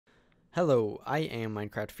Hello, I am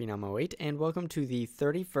Minecraft and welcome to the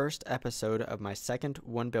 31st episode of my second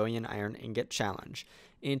 1 Billion Iron Ingot Challenge.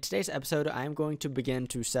 In today's episode, I'm going to begin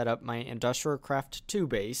to set up my IndustrialCraft 2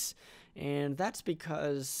 base, and that's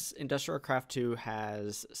because IndustrialCraft 2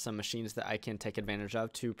 has some machines that I can take advantage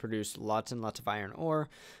of to produce lots and lots of iron ore,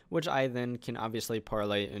 which I then can obviously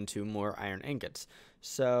parlay into more iron ingots.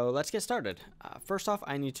 So let's get started. First off,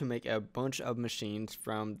 I need to make a bunch of machines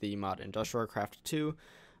from the mod IndustrialCraft 2.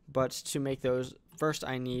 But to make those, first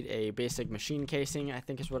I need a basic machine casing, I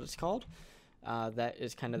think is what it's called. That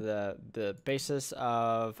is kind of the basis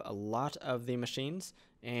of a lot of the machines,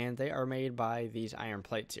 and they are made by these iron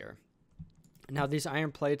plates here. Now these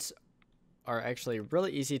iron plates are actually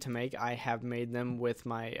really easy to make. I have made them with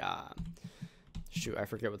my, shoot, I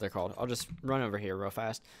forget what they're called. I'll just run over here real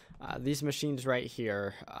fast. These machines right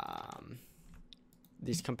here,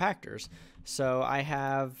 these compactors. So I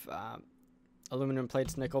have aluminum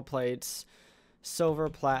plates, nickel plates, silver,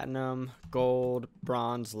 platinum, gold,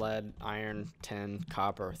 bronze, lead, iron, tin,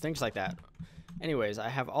 copper, things like that. Anyways, I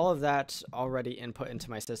have all of that already input into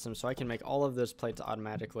my system, so I can make all of those plates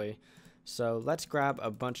automatically. So let's grab a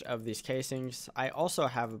bunch of these casings. I also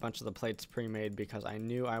have a bunch of the plates pre-made because I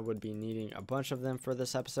knew I would be needing a bunch of them for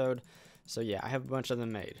this episode. So yeah, I have a bunch of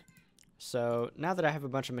them made. So now that I have a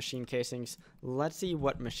bunch of machine casings, let's see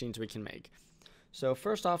what machines we can make. So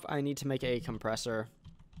first off, I need to make a compressor,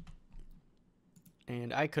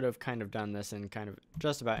 and I could have kind of done this in kind of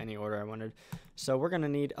just about any order I wanted. So we're going to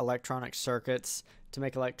need electronic circuits. To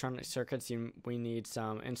make electronic circuits, we need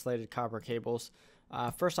some insulated copper cables.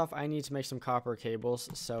 First off, I need to make some copper cables,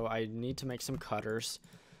 so I need to make some cutters.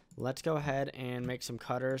 Let's go ahead and make some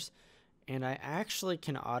cutters, and I actually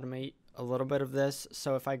can automate a little bit of this.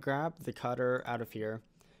 So if I grab the cutter out of here,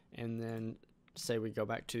 and then say we go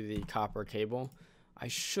back to the copper cable, I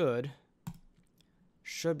should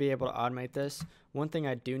be able to automate this. One thing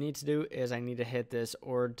I do need to do is I need to hit this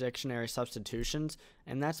or dictionary substitutions,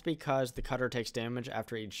 and that's because the cutter takes damage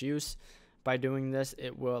after each use. By doing this,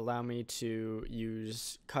 it will allow me to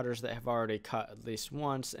use cutters that have already cut at least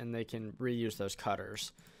once, and they can reuse those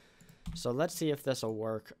cutters. So let's see if this will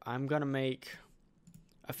work. I'm gonna make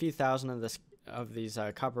a few thousand of these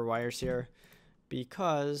copper wires here,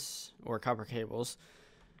 or copper cables,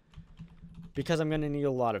 because I'm going to need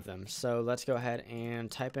a lot of them. So let's go ahead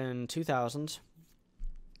and type in 2000,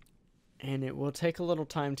 and it will take a little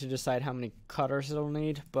time to decide how many cutters it'll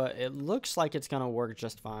need, but it looks like it's going to work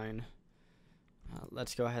just fine.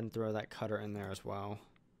 Let's go ahead and throw that cutter in there as well.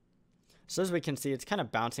 So as we can see, it's kind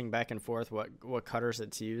of bouncing back and forth what cutters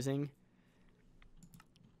it's using,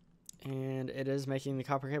 and it is making the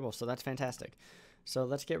copper cable, so that's fantastic. So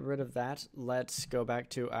let's get rid of that. Let's go back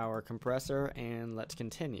to our compressor and let's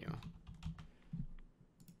continue.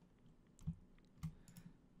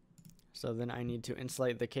 So then I need to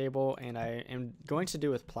insulate the cable, and I am going to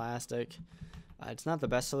do with plastic. It's not the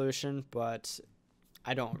best solution, but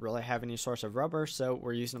I don't really have any source of rubber, so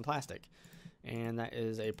we're using plastic. And that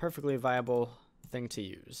is a perfectly viable thing to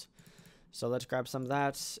use. So let's grab some of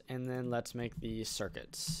that, and then let's make the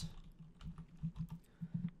circuits.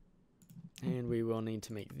 And we will need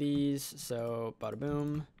to make these, so bada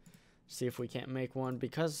boom. See if we can't make one,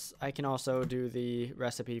 because I can also do the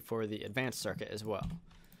recipe for the advanced circuit as well.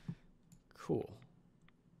 Cool.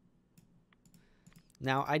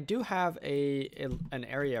 Now I do have an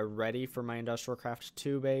area ready for my IndustrialCraft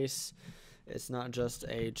 2 base. It's not just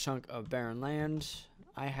a chunk of barren land.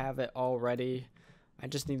 I have it all ready. I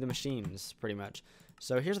just need the machines, pretty much.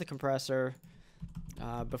 So here's the compressor.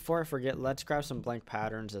 Before I forget, let's grab some blank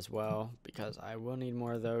patterns as well, because I will need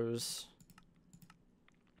more of those.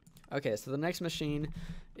 Okay, so the next machine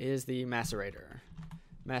is the macerator.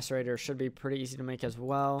 Macerator should be pretty easy to make as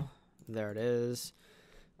well. There it is.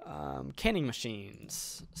 Canning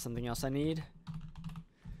machines, something else I need.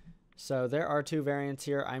 So there are two variants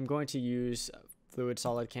here. I'm going to use fluid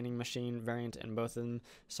solid canning machine variant in both of them.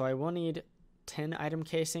 So I will need 10 item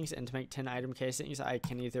casings, and to make 10 item casings I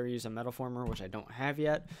can either use a metal former, which I don't have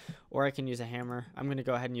yet, or I can use a hammer. I'm going to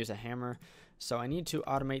go ahead and use a hammer. So I need to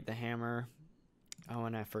automate the hammer. Oh,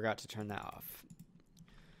 and I forgot to turn that off,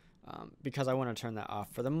 because I want to turn that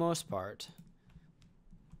off for the most part.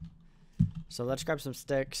 So let's grab some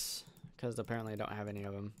sticks, because apparently I don't have any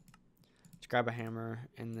of them. Let's grab a hammer,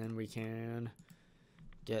 and then we can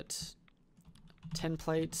get 10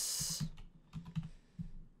 plates.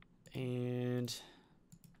 And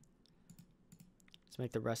let's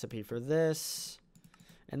make the recipe for this.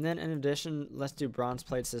 And then in addition, let's do bronze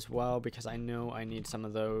plates as well, because I know I need some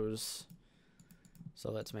of those. So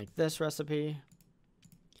let's make this recipe.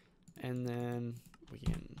 And then we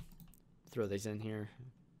can throw these in here.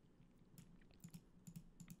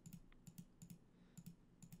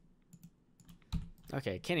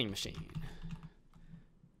 Okay, canning machine.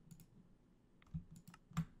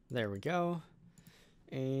 There we go.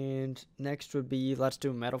 And next would be, let's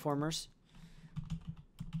do metal formers.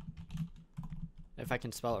 If I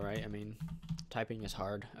can spell it right, I mean, typing is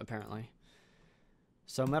hard, apparently.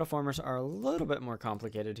 So metal formers are a little bit more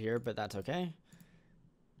complicated here, but that's okay.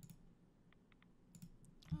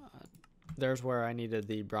 There's where I needed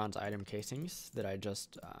the bronze item casings that I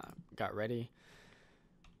just got ready.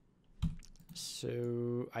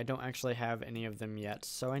 So I don't actually have any of them yet,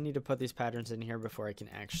 so I need to put these patterns in here before I can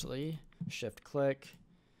actually shift click.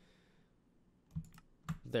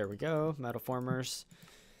 There we go, metal formers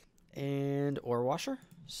and ore washer.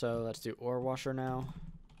 So let's do ore washer now.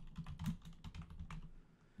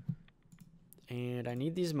 And I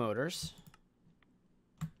need these motors.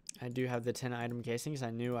 I do have the 10 item casings.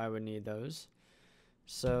 I knew I would need those.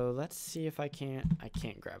 So let's see if I can't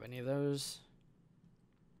grab any of those.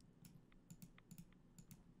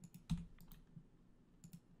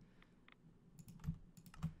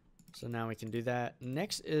 So now we can do that.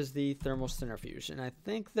 Next is the thermal centrifuge, and I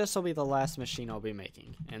think this will be the last machine I'll be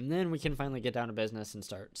making. And then we can finally get down to business and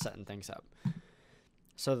start setting things up.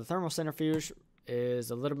 So the thermal centrifuge is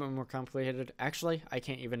a little bit more complicated. Actually, I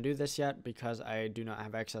can't even do this yet because I do not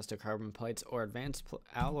have access to carbon plates or advanced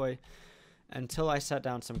alloy until I set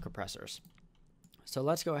down some compressors. So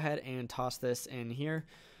let's go ahead and toss this in here,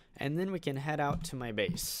 and then we can head out to my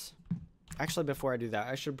base. Actually, before I do that,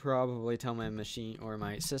 I should probably tell my machine or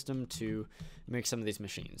my system to make some of these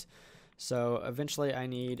machines. So eventually I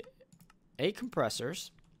need 8 compressors.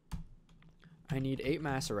 I need 8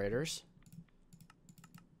 macerators.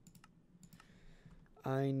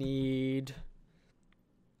 I need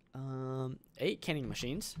 8 canning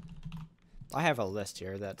machines. I have a list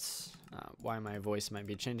here. That's why my voice might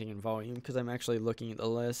be changing in volume, because I'm actually looking at the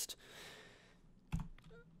list.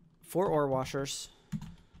 4 ore washers.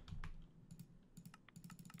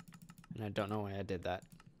 And I don't know why I did that.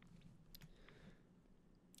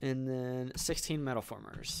 And then 16 metal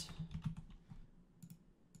formers.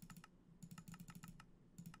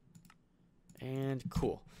 And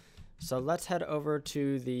cool. So let's head over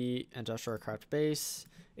to the IndustrialCraft base.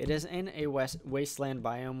 It is in a wasteland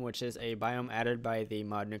biome, which is a biome added by the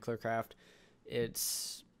mod NuclearCraft.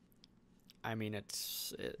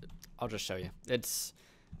 I'll just show you. It's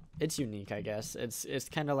unique, I guess. It's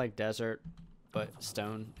kind of like desert, but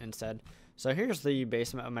stone instead. So here's the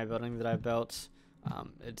basement of my building that I built.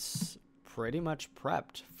 It's pretty much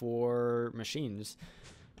prepped for machines,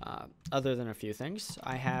 other than a few things.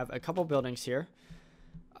 I have a couple buildings here.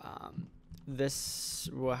 This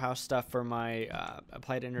will house stuff for my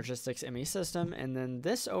applied energistics ME system, and then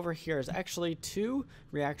this over here is actually 2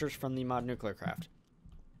 reactors from the mod NuclearCraft.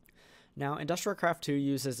 Now, IndustrialCraft 2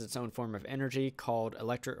 uses its own form of energy called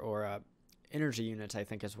energy units, I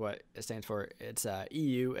think is what it stands for. It's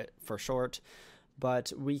EU for short,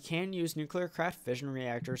 but we can use NuclearCraft fission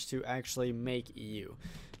reactors to actually make EU.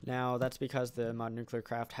 Now, that's because the mod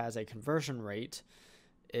NuclearCraft has a conversion rate.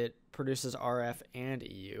 It produces RF and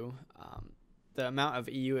EU. The amount of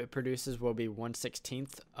EU it produces will be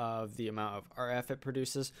 1/16 of the amount of RF it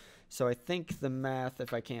produces. So I think the math,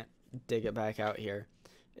 if I can't dig it back out here,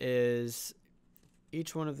 is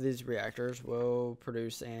each one of these reactors will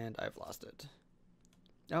produce, and I've lost it.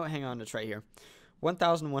 Oh, hang on, it's right here.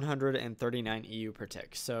 1,139 EU per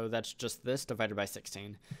tick. So that's just this divided by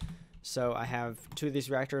 16. So I have 2 of these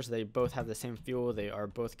reactors. They both have the same fuel. They are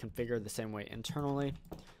both configured the same way internally.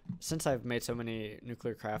 Since I've made so many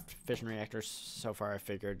NuclearCraft fission reactors so far, I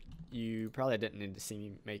figured you probably didn't need to see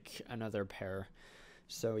me make another pair.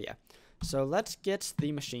 So yeah. So let's get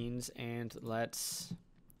the machines and let's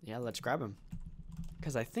grab them,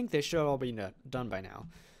 because I think they should all be done by now.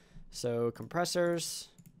 So compressors,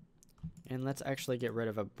 and let's actually get rid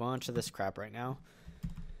of a bunch of this crap right now.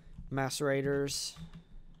 Macerators.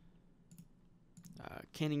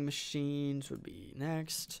 Canning machines would be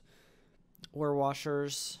next. Ore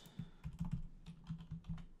washers.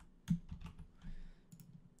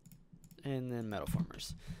 And then metal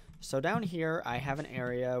formers. So down here I have an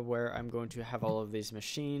area where I'm going to have all of these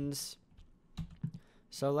machines.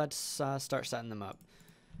 So let's start setting them up.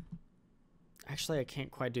 Actually, I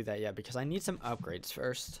can't quite do that yet because I need some upgrades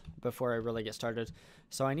first before I really get started.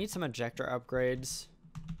 So I need some ejector upgrades.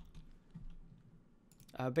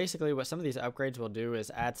 Basically, what some of these upgrades will do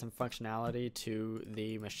is add some functionality to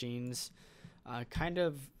the machines, kind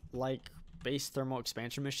of like base thermal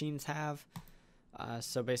expansion machines have.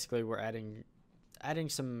 So basically, we're adding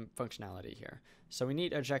some functionality here. So we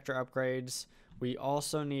need ejector upgrades. We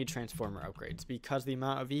also need transformer upgrades because the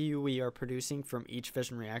amount of EU we are producing from each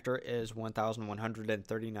fission reactor is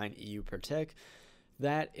 1,139 EU per tick.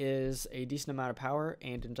 that is a decent amount of power,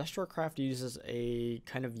 and IndustrialCraft uses a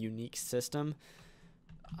kind of unique system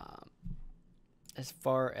as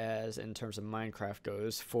far as in terms of Minecraft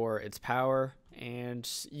goes for its power. And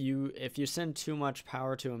if you send too much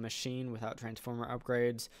power to a machine without transformer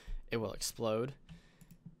upgrades, it will explode.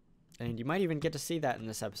 And you might even get to see that in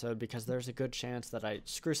this episode, because there's a good chance that I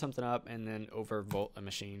screw something up and then overvolt a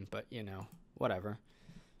machine. But, you know, whatever.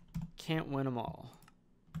 Can't win them all.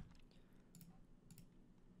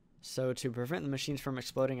 So to prevent the machines from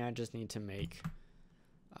exploding, I just need to make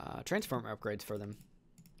transformer upgrades for them.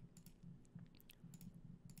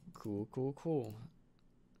 Cool, cool, cool.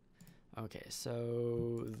 Okay,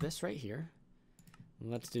 so this right here.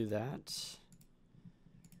 Let's do that.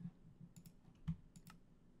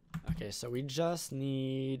 Okay, so we just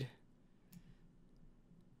need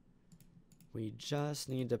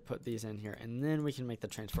to put these in here, and then we can make the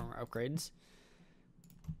transformer upgrades.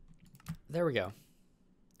 There we go.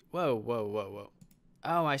 Whoa, whoa, whoa, whoa.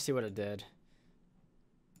 Oh, I see what it did.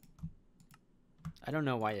 I don't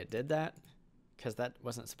know why it did that, because that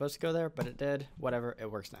wasn't supposed to go there, but it did. Whatever,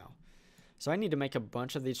 it works now. So I need to make a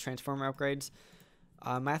bunch of these transformer upgrades.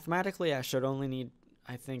 Mathematically, I should only need,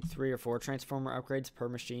 I think, 3 or 4 transformer upgrades per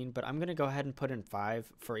machine, but I'm going to go ahead and put in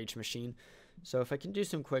 5 for each machine. So if I can do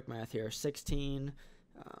some quick math here, 16,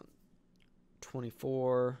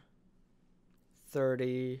 24,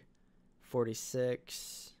 30,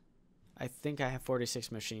 46. I think I have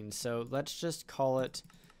 46 machines, so let's just call it,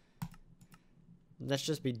 let's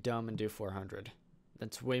just be dumb and do 400.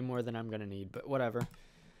 That's way more than I'm going to need, but whatever.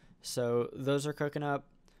 So those are cooking up.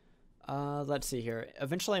 Let's see here.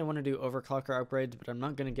 Eventually I want to do overclocker upgrades, but I'm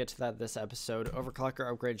not going to get to that this episode.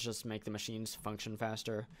 Overclocker upgrades just make the machines function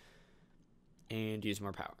faster and use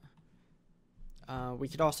more power. We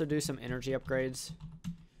could also do some energy upgrades.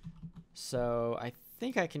 So I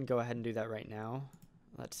think I can go ahead and do that right now.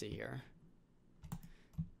 Let's see here.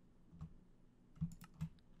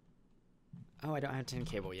 Oh, I don't have 10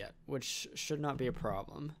 cable yet, which should not be a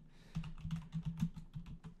problem.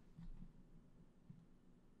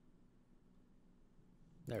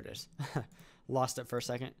 There it is. Lost it for a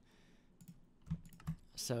second.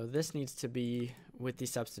 So this needs to be with the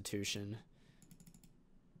substitution.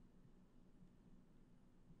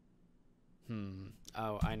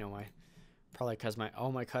 Oh, I know why. Probably because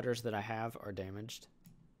all my cutters that I have are damaged.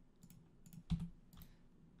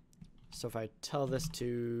 So if I tell this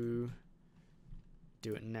to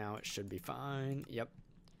do it now, it should be fine. Yep.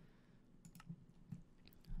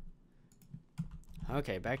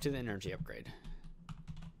 Okay, back to the energy upgrade.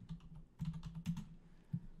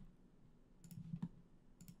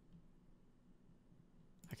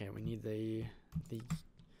 Okay, we need the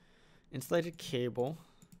insulated cable.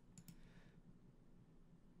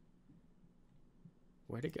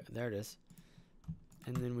 Where'd it go? There it is.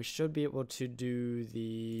 And then we should be able to do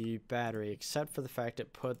the battery, except for the fact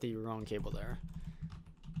it put the wrong cable there.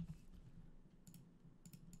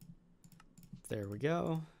 There we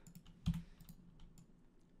go.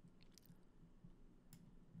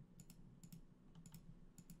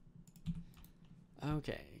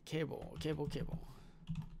 Okay, cable.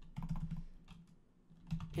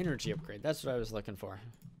 Energy upgrade, that's what I was looking for.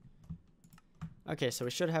 Okay, so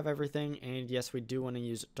we should have everything, and yes, we do want to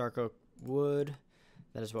use dark oak wood.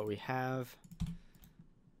 That is what we have.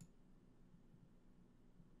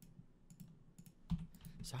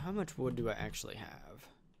 So how much wood do I actually have?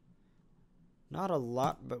 Not a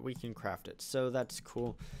lot, but we can craft it, so that's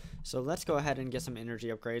cool. So let's go ahead and get some energy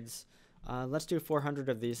upgrades. Let's do 400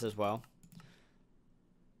 of these as well.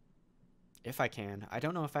 If I can. I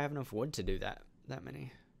don't know if I have enough wood to do that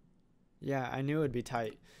many. Yeah, I knew it would be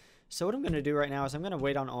tight. So what I'm going to do right now is I'm going to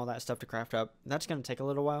wait on all that stuff to craft up. That's going to take a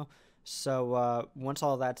little while. So once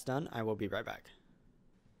all that's done, I will be right back.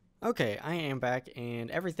 Okay, I am back, and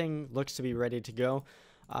everything looks to be ready to go.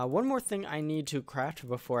 One more thing I need to craft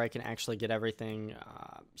before I can actually get everything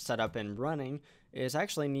set up and running is I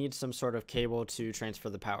actually need some sort of cable to transfer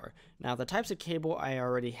the power. Now, the types of cable I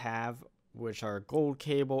already have, which are gold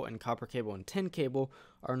cable and copper cable and tin cable,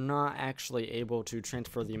 are not actually able to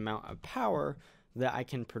transfer the amount of power that I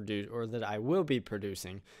can produce, or that I will be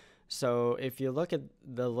producing. So if you look at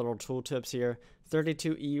the little tooltips here,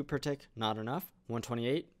 32 EU per tick, not enough.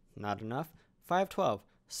 128, not enough. 512,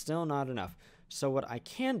 still not enough. So what I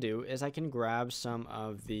can do is I can grab some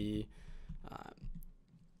of the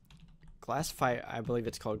I believe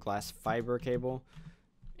it's called glass fiber cable,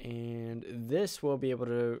 and this will be able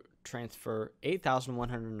to transfer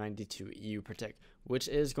 8,192 EU per tick, which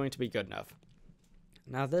is going to be good enough.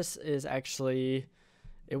 Now this is actually,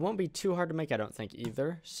 it won't be too hard to make, I don't think,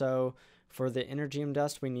 either. So for the energium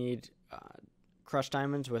dust, we need crushed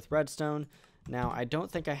diamonds with redstone. Now, I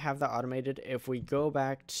don't think I have that automated. If we go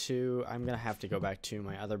back to, I'm going to have to go back to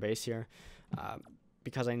my other base here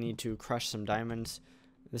because I need to crush some diamonds.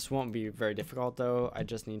 This won't be very difficult though. I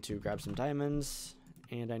just need to grab some diamonds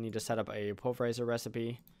and I need to set up a pulverizer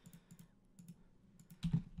recipe.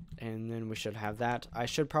 And then we should have that. I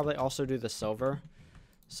should probably also do the silver.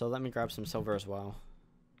 So let me grab some silver as well,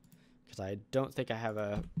 because I don't think I have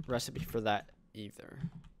a recipe for that either.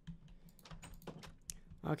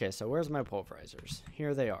 Okay, so where's my pulverizers?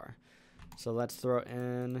 Here they are. So let's throw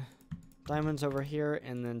in diamonds over here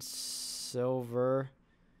and then silver.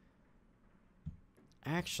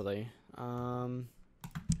 Actually,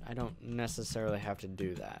 I don't necessarily have to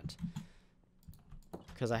do that,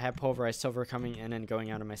 because I have pulverized silver coming in and going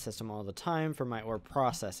out of my system all the time for my ore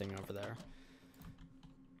processing over there.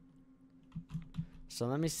 So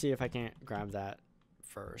let me see if I can't grab that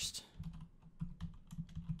first.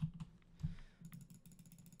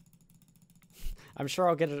 I'm sure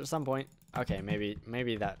I'll get it at some point. Okay,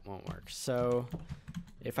 maybe that won't work. So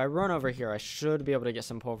if I run over here, I should be able to get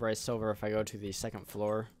some pulverized silver if I go to the second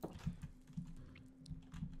floor.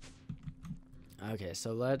 Okay,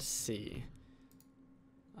 so let's see.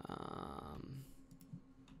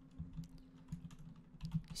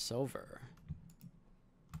 Silver.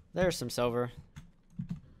 There's some silver.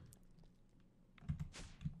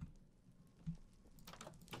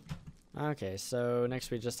 Okay, so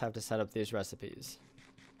next we just have to set up these recipes.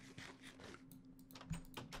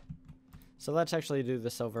 So let's actually do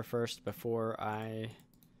the silver first before I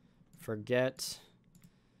forget.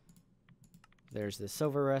 There's the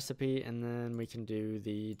silver recipe, and then we can do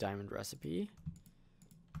the diamond recipe.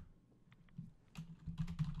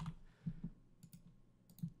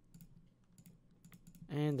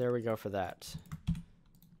 And there we go for that.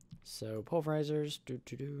 So pulverizers,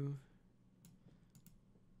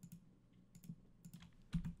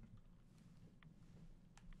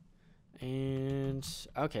 And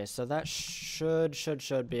okay, so that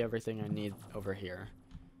should be everything I need over here.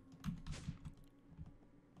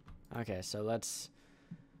 Okay, so let's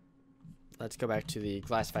go back to the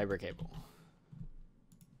glass fiber cable.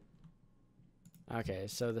 Okay,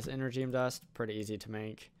 so this energium dust, pretty easy to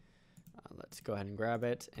make. Let's go ahead and grab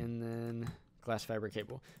it, and then glass fiber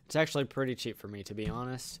cable. It's actually pretty cheap for me, to be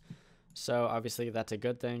honest. So obviously that's a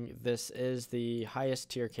good thing. This is the highest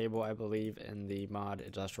tier cable, I believe, in the mod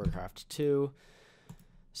IndustrialCraft 2.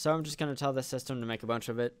 So I'm just going to tell the system to make a bunch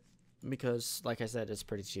of it because, like I said, it's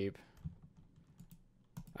pretty cheap.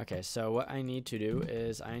 Okay, so what I need to do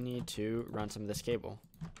is I need to run some of this cable.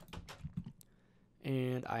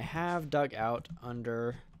 And I have dug out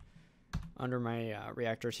under my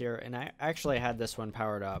reactors here, and I actually had this one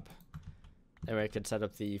powered up. That way I could set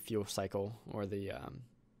up the fuel cycle or the...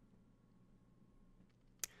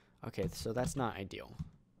 Okay, so that's not ideal.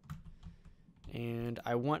 And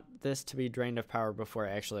I want this to be drained of power before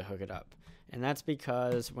I actually hook it up. And that's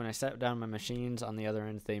because when I set down my machines on the other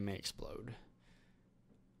end, they may explode.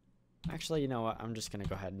 Actually, you know what? I'm just going to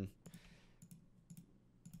go ahead and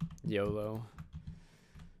YOLO.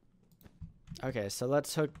 Okay, so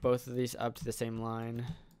let's hook both of these up to the same line.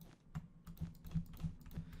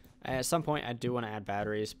 At some point, I do want to add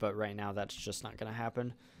batteries, but right now that's just not going to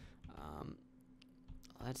happen.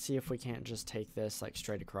 Let's see if we can't just take this like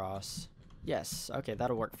straight across. Yes, okay,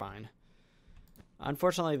 that'll work fine.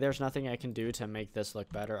 Unfortunately, there's nothing I can do to make this look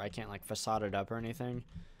better. I can't like facade it up or anything,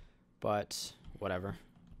 but whatever.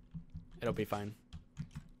 It'll be fine.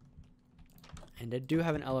 And I do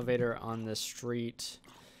have an elevator on this street,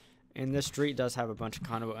 and this street does have a bunch of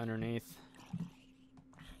conduit underneath.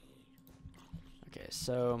 Okay,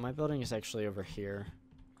 so my building is actually over here.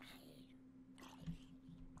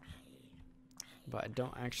 But I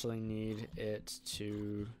don't actually need it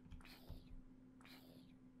to...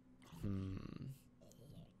 I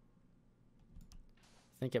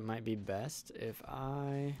think it might be best if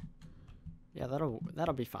I... Yeah,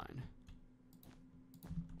 that'll be fine.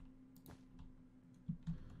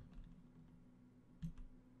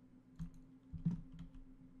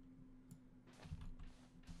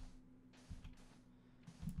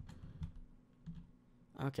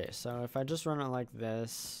 Okay, so if I just run it like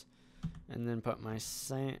this, and then put my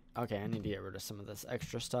sand... Okay, I need to get rid of some of this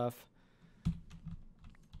extra stuff.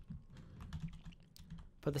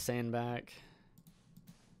 Put the sand back.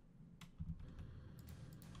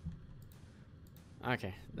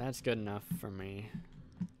 Okay, that's good enough for me.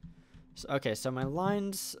 So, okay, so my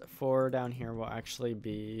lines for down here will actually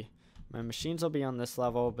be... My machines will be on this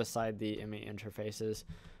level beside the ME interfaces.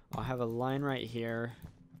 I'll have a line right here,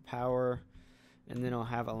 power, and then I'll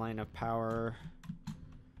have a line of power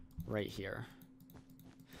right here.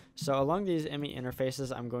 So along these ME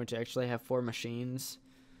interfaces, I'm going to actually have 4 machines,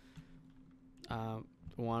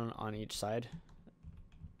 one on each side.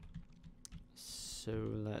 So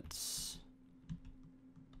let's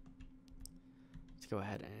go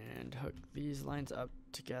ahead and hook these lines up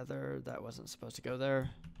together. That wasn't supposed to go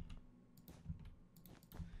there.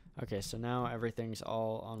 Okay, so now everything's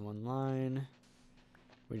all on one line.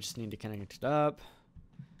 We just need to connect it up.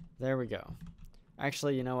 There we go.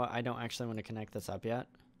 Actually, you know what? I don't actually want to connect this up yet.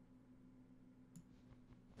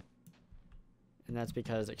 And that's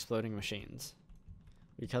because exploding machines.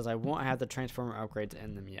 Because I won't have the transformer upgrades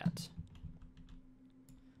in them yet.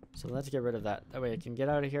 So let's get rid of that. That way I can get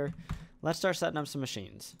out of here. Let's start setting up some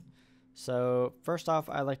machines. So first off,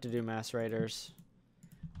 I like to do macerators.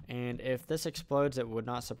 And if this explodes, it would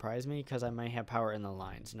not surprise me because I may have power in the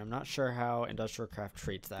lines. And I'm not sure how IndustrialCraft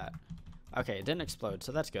treats that. Okay, it didn't explode,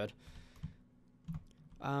 so that's good.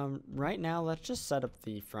 Right now, let's just set up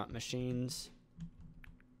the front machines.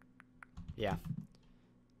 Yeah.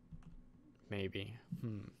 Maybe.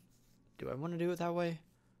 Do I want to do it that way?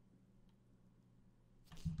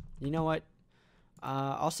 You know what?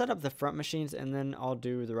 I'll set up the front machines and then I'll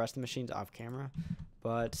do the rest of the machines off camera.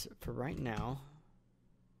 But for right now...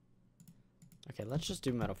 Okay, let's just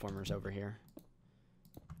do metal formers over here.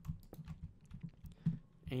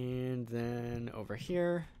 And then over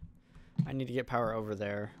here, I need to get power over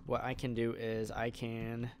there. What I can do is I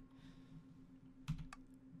can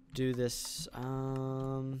do this,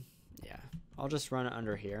 yeah, I'll just run it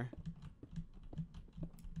under here.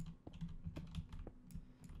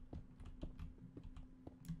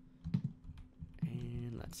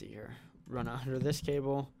 And let's see here, run it under this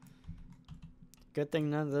cable. Good thing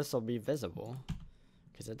none of this will be visible,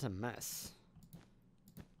 because it's a mess.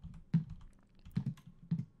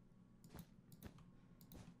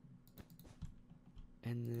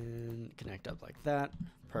 And then connect up like that.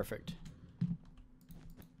 Perfect.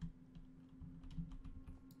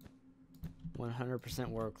 100%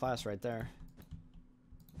 world class right there.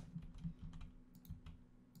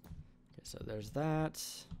 Okay, so there's that.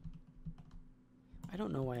 I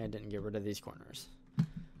don't know why I didn't get rid of these corners.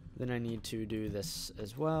 Then I need to do this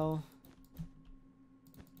as well.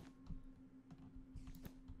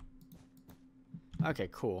 Okay,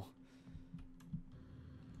 cool.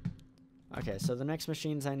 Okay, so the next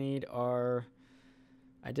machines I need are,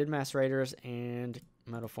 I did macerators and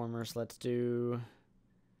metal formers. Let's do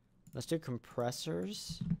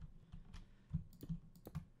compressors.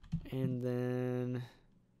 And then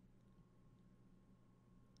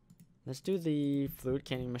let's do the fluid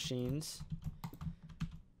canning machines.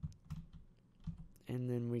 And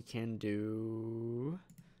then we can do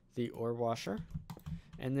the ore washer.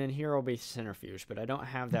 And then here will be centrifuge, but I don't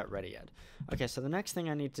have that ready yet. Okay, so the next thing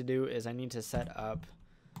I need to do is I need to set up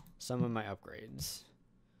some of my upgrades.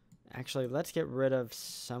 Actually, let's get rid of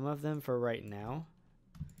some of them for right now,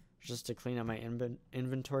 just to clean up my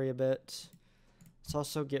inventory a bit. Let's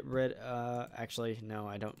also get rid, actually, no,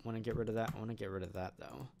 I don't want to get rid of that. I want to get rid of that,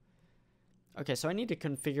 though. Okay, so I need to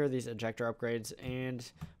configure these ejector upgrades,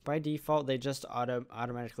 and by default, they just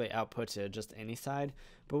automatically output to just any side,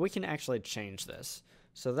 but we can actually change this.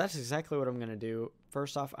 So that's exactly what I'm going to do.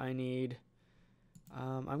 First off, I need,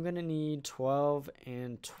 I'm going to need 12,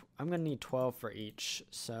 and I'm going to need 12 for each,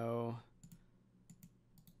 so...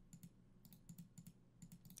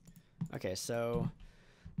 Okay, so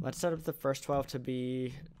let's set up the first 12 to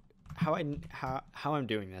be, how I'm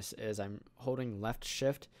doing this is I'm holding left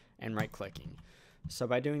shift and right clicking. So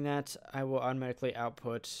by doing that, I will automatically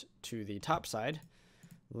output to the top side.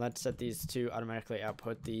 Let's set these to automatically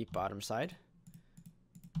output the bottom side.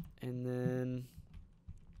 And then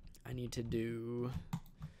I need to do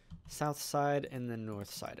south side and then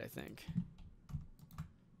north side, I think.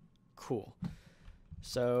 Cool.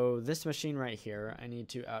 So this machine right here, I need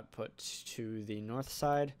to output to the north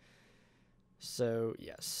side. So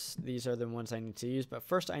yes, these are the ones I need to use, but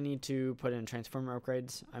first I need to put in transformer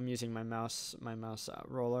upgrades. I'm using my mouse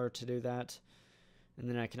roller to do that. And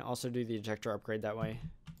then I can also do the ejector upgrade that way.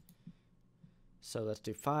 So let's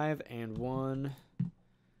do 5 and 1.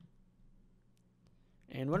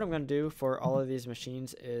 And what I'm going to do for all of these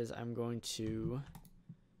machines is I'm going to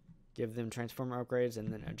give them transformer upgrades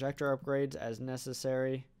and then ejector upgrades as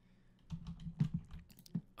necessary.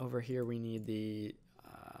 Over here we need the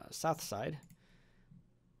south side.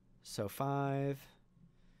 So 5.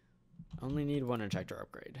 Only need 1 ejector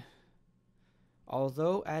upgrade.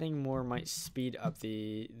 Although adding more might speed up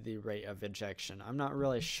the rate of ejection. I'm not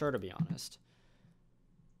really sure, to be honest.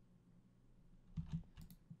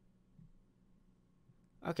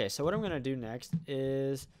 Okay, so what I'm going to do next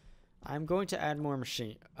is I'm going to add more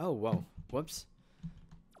machine. Oh, whoa. Whoops.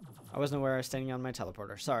 I wasn't aware I was standing on my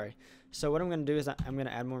teleporter. Sorry. So what I'm going to do is I'm going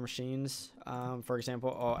to add more machines. For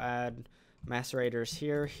example, I'll add macerators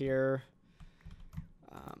here, here,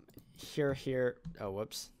 here, here. Oh,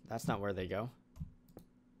 whoops. That's not where they go.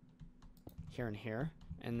 Here and here.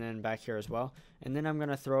 And then back here as well. And then I'm going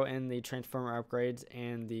to throw in the transformer upgrades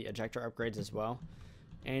and the ejector upgrades as well.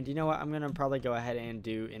 And you know what? I'm going to probably go ahead and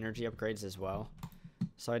do energy upgrades as well.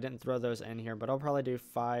 So I didn't throw those in here, but I'll probably do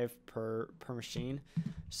 5 per machine.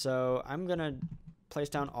 So I'm going to place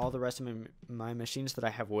down all the rest of my machines that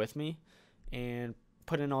I have with me and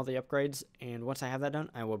put in all the upgrades. And once I have that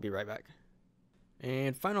done, I will be right back.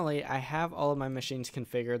 And finally, I have all of my machines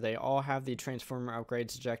configured. They all have the transformer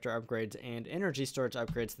upgrades, ejector upgrades, and energy storage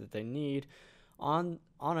upgrades that they need. On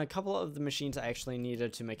a couple of the machines, I actually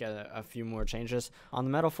needed to make a few more changes. On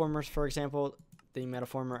the metal formers, for example, the metal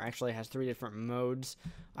former actually has 3 different modes.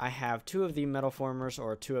 I have 2 of the metal formers,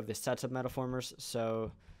 or 2 of the sets of metal formers.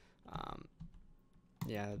 So,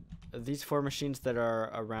 yeah, these 4 machines that are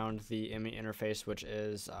around the ME interface, which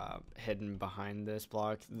is hidden behind this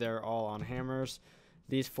block, they're all on hammers.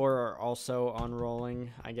 These 4 are also on rolling,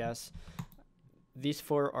 I guess. These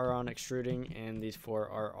 4 are on extruding, and these 4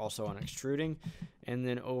 are also on extruding. And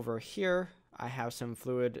then over here, I have some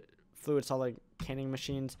fluid solid canning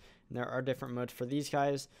machines, and there are different modes for these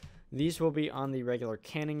guys. These will be on the regular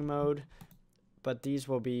canning mode, but these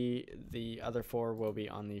will be, the other 4 will be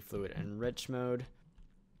on the fluid enrich mode,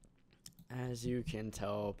 as you can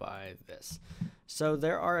tell by this. So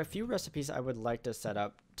there are a few recipes I would like to set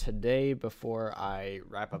up today before I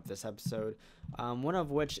wrap up this episode. One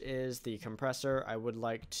of which is the compressor. I would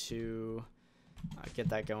like to get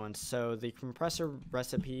that going. So the compressor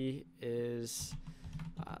recipe is,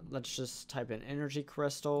 let's just type in energy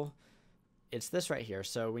crystal. It's this right here.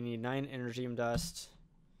 So we need 9 energium dust,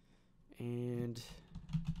 and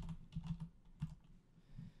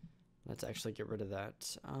let's actually get rid of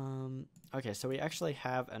that. Okay, so we actually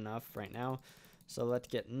have enough right now. So let's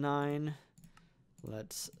get 9.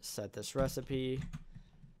 Let's set this recipe.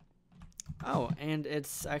 Oh, and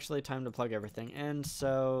it's actually time to plug everything in.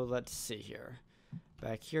 So let's see here.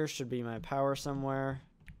 Back here should be my power somewhere.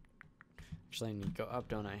 Actually, I need to go up,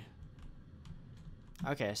 don't I?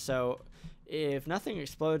 Okay, so if nothing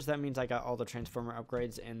explodes, that means I got all the transformer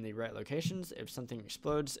upgrades in the right locations. If something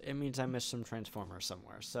explodes, it means I missed some transformers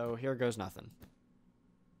somewhere. So here goes nothing.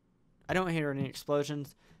 I don't hear any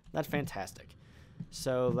explosions. That's fantastic.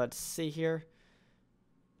 So let's see here.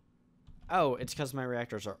 Oh, it's because my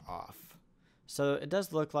reactors are off. So it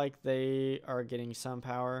does look like they are getting some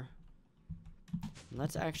power.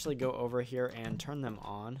 Let's actually go over here and turn them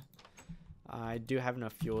on. I do have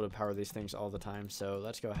enough fuel to power these things all the time, so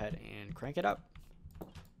let's go ahead and crank it up.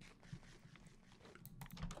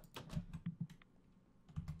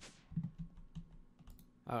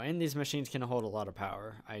 Oh, and these machines can hold a lot of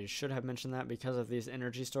power. I should have mentioned that because of these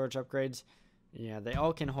energy storage upgrades. Yeah, they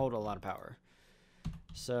all can hold a lot of power.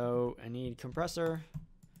 So I need compressor.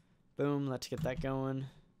 Boom, let's get that going.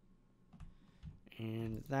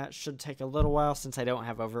 And that should take a little while since I don't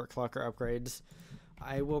have overclocker upgrades.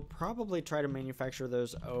 I will probably try to manufacture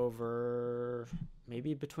those over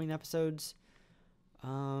maybe between episodes.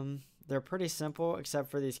 They're pretty simple except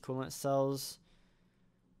for these coolant cells.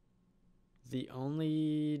 The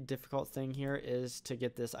only difficult thing here is to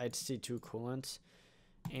get this IC2 coolant,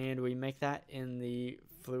 and we make that in the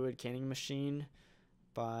fluid canning machine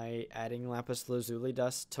by adding lapis lazuli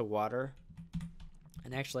dust to water.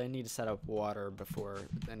 And actually I need to set up water before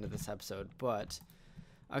the end of this episode, but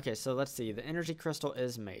okay, so let's see. The energy crystal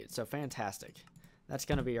is made, so fantastic. That's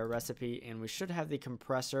going to be our recipe, and we should have the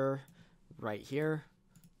compressor right here.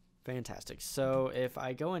 Fantastic. So if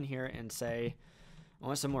I go in here and say I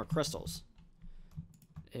want some more crystals,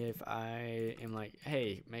 if I am like,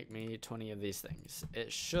 hey, make me 20 of these things,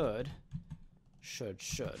 it should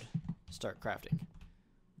start crafting.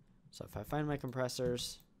 So if I find my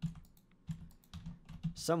compressors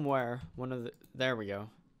somewhere, there we go.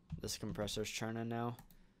 This compressor's churning now.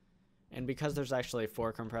 And because there's actually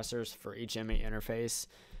 4 compressors for each ME interface,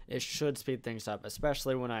 it should speed things up,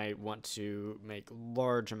 especially when I want to make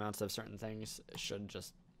large amounts of certain things. It should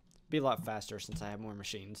just be a lot faster since I have more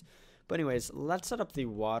machines. But anyways, let's set up the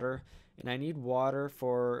water, and I need water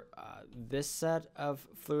for this set of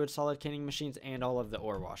fluid solid canning machines and all of the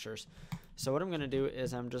ore washers. So what I'm going to do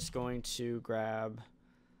is I'm just going to grab,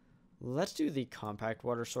 let's do the compact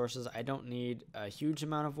water sources. I don't need a huge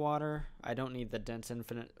amount of water. I don't need the dense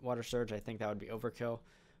infinite water surge. I think that would be overkill.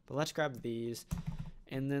 But let's grab these,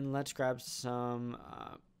 and then let's grab some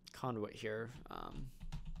conduit here.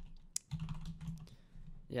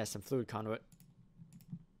 Yeah, some fluid conduit.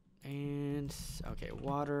 And, okay,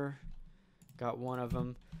 water. Got one of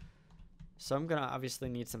them. So I'm gonna obviously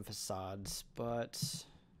need some facades, but...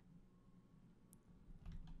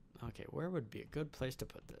 Okay, where would be a good place to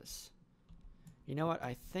put this? You know what,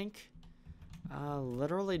 I think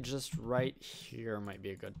literally just right here might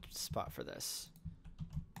be a good spot for this.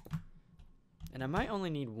 And I might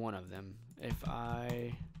only need one of them if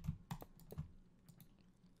I...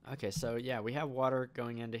 Okay, so yeah, we have water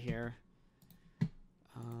going into here.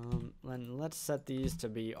 Then let's set these to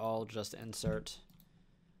be all just insert.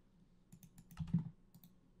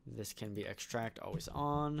 This can be extract always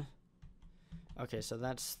on. Okay, so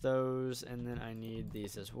that's those, and then I need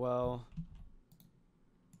these as well.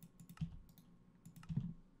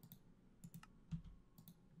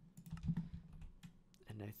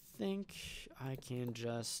 And I think I can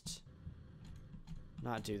just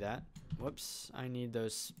not do that. Whoops, I need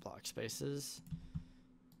those block spaces.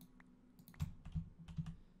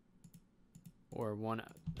 Or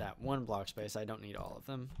that one block space, I don't need all of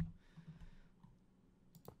them.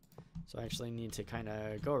 So I actually need to kind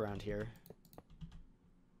of go around here.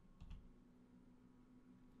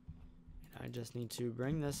 I just need to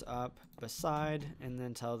bring this up beside and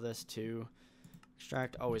then tell this to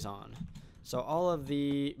extract always on. So all of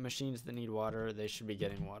the machines that need water, they should be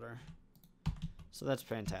getting water. So that's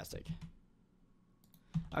fantastic.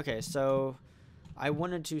 Okay, so I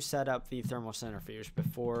wanted to set up the thermal centrifuge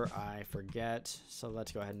before I forget. So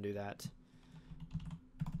let's go ahead and do that.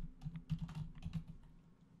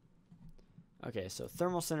 Okay, so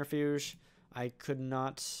thermal centrifuge, I could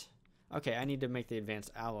not... Okay, I need to make the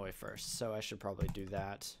advanced alloy first, so I should probably do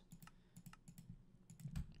that.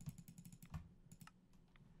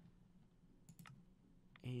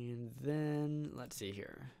 And then, let's see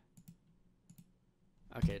here.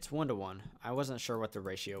 Okay, it's 1-to-1. I wasn't sure what the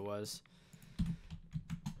ratio was.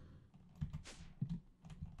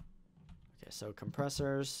 Okay, so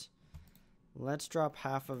compressors. Let's drop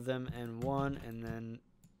half of them in one and then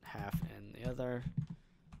half in the other.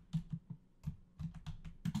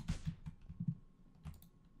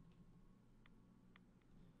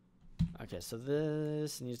 Okay, so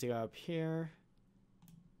this needs to go up here.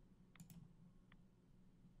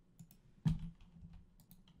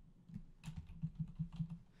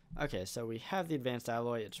 Okay, so we have the advanced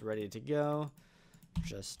alloy. It's ready to go.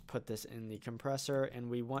 Just put this in the compressor, and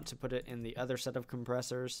we want to put it in the other set of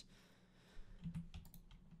compressors.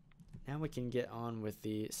 Now we can get on with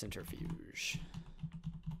the centrifuge.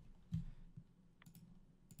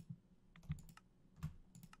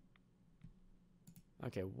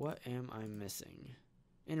 Okay, what am I missing?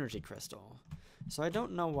 Energy crystal. So I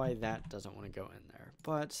don't know why that doesn't want to go in there,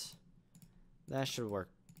 but that should work.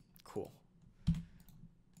 Cool.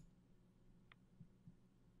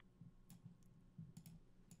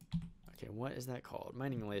 Okay, what is that called?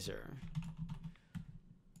 Mining laser.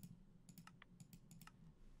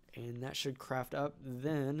 And that should craft up.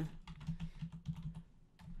 Then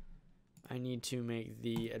I need to make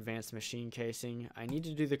the advanced machine casing. I need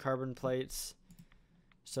to do the carbon plates.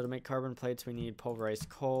 So to make carbon plates, we need pulverized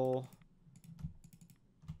coal.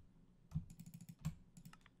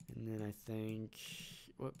 And then I think,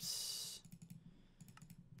 whoops,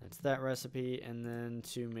 that's that recipe. And then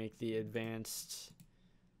to make the advanced,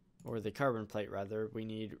 or the carbon plate rather, we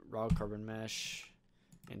need raw carbon mesh.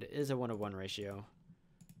 And it is a 1-to-1 ratio.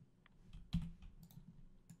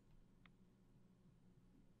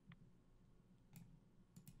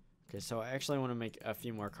 Okay, so I actually want to make a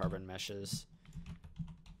few more carbon meshes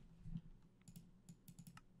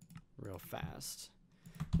real fast.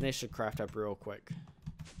 And they should craft up real quick.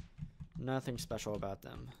 Nothing special about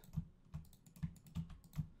them.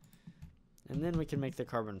 And then we can make the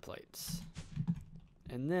carbon plates.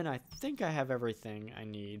 And then I think I have everything I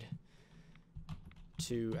need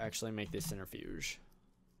to actually make this centrifuge.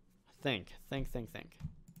 Think.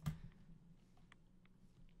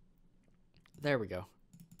 There we go.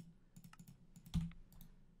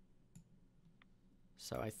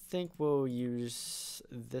 So I think we'll use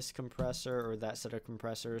this compressor or that set of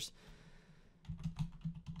compressors.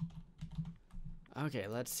 Okay,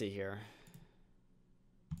 let's see here.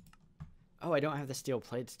 Oh, I don't have the steel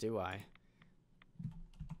plates, do I?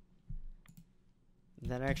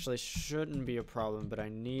 That actually shouldn't be a problem, but I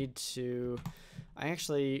need to... I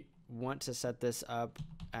actually want to set this up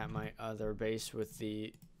at my other base with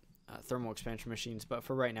the thermal expansion machines, but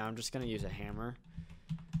for right now, I'm just going to use a hammer.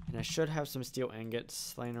 And I should have some steel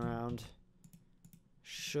ingots laying around.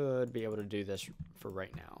 Should be able to do this for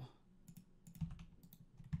right now.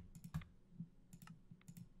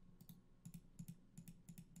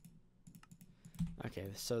 Okay,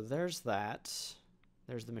 so there's that.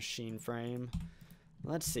 There's the machine frame.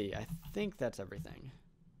 Let's see. I think that's everything.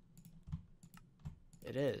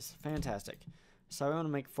 It is. Fantastic. So I want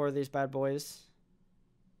to make 4 of these bad boys.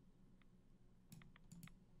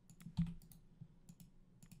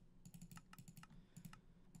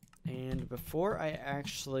 And before I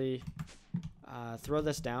actually throw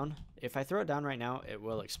this down, if I throw it down right now, it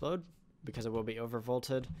will explode because it will be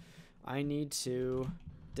overvolted. I need to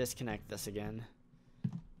disconnect this again.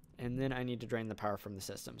 And then I need to drain the power from the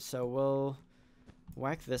system. So we'll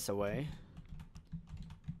whack this away.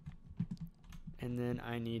 And then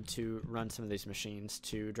I need to run some of these machines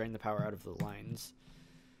to drain the power out of the lines.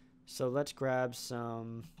 So let's grab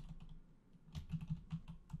some...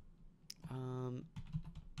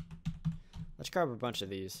 let's grab a bunch of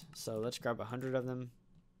these. So let's grab 100 of them.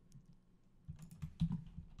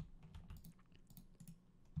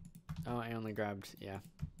 Oh, I only grabbed, yeah,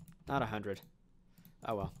 not 100.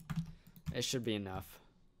 Oh well, it should be enough.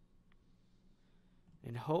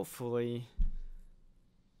 And hopefully,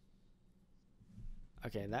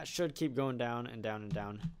 okay, that should keep going down and down and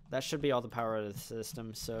down. That should be all the power of the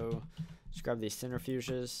system. So let's grab these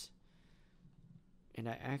centrifuges. And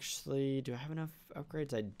I actually, do I have enough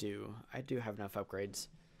upgrades? I do. I do have enough upgrades.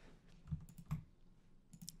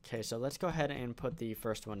 Okay, so let's go ahead and put the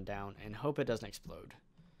first one down and hope it doesn't explode.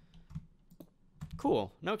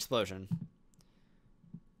 Cool, no explosion.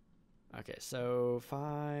 Okay, so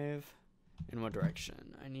 5. In what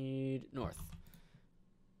direction? I need north.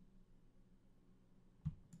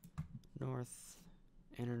 North,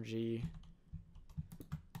 energy.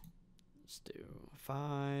 Let's do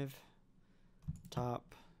 5.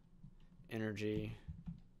 Top, energy.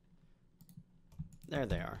 There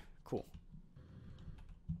they are. Cool.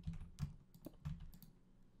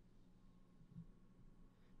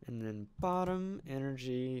 And then bottom,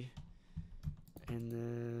 energy. And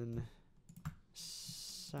then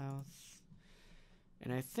south.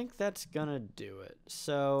 And I think that's gonna do it.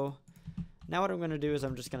 So now what I'm gonna do is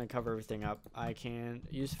I'm just gonna cover everything up. I can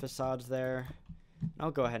use facades there.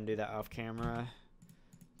 I'll go ahead and do that off camera.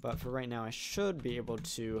 But for right now, I should be able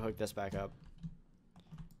to hook this back up.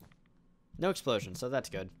 No explosion, so that's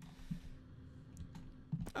good.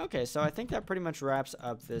 Okay, so I think that pretty much wraps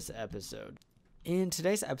up this episode. In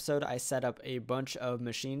today's episode, I set up a bunch of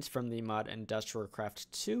machines from the mod IndustrialCraft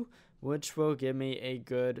 2, which will give me a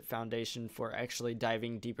good foundation for actually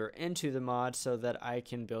diving deeper into the mod so that I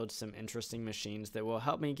can build some interesting machines that will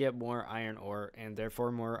help me get more iron ore and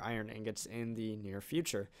therefore more iron ingots in the near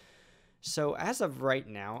future. So as of right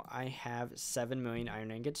now, I have 7 million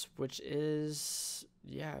iron ingots, which is,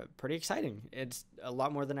 yeah, pretty exciting. It's a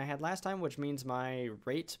lot more than I had last time, which means my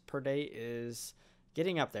rate per day is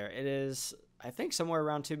getting up there. It is, I think, somewhere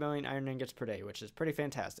around 2 million iron ingots per day, which is pretty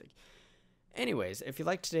fantastic. Anyways, if you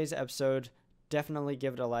liked today's episode, definitely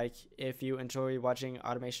give it a like. If you enjoy watching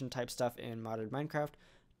automation type stuff in modded Minecraft,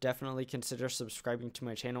 definitely consider subscribing to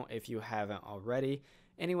my channel if you haven't already.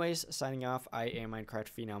 Anyways, signing off, I am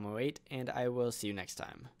Minecraft Phenom 08, and I will see you next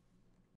time.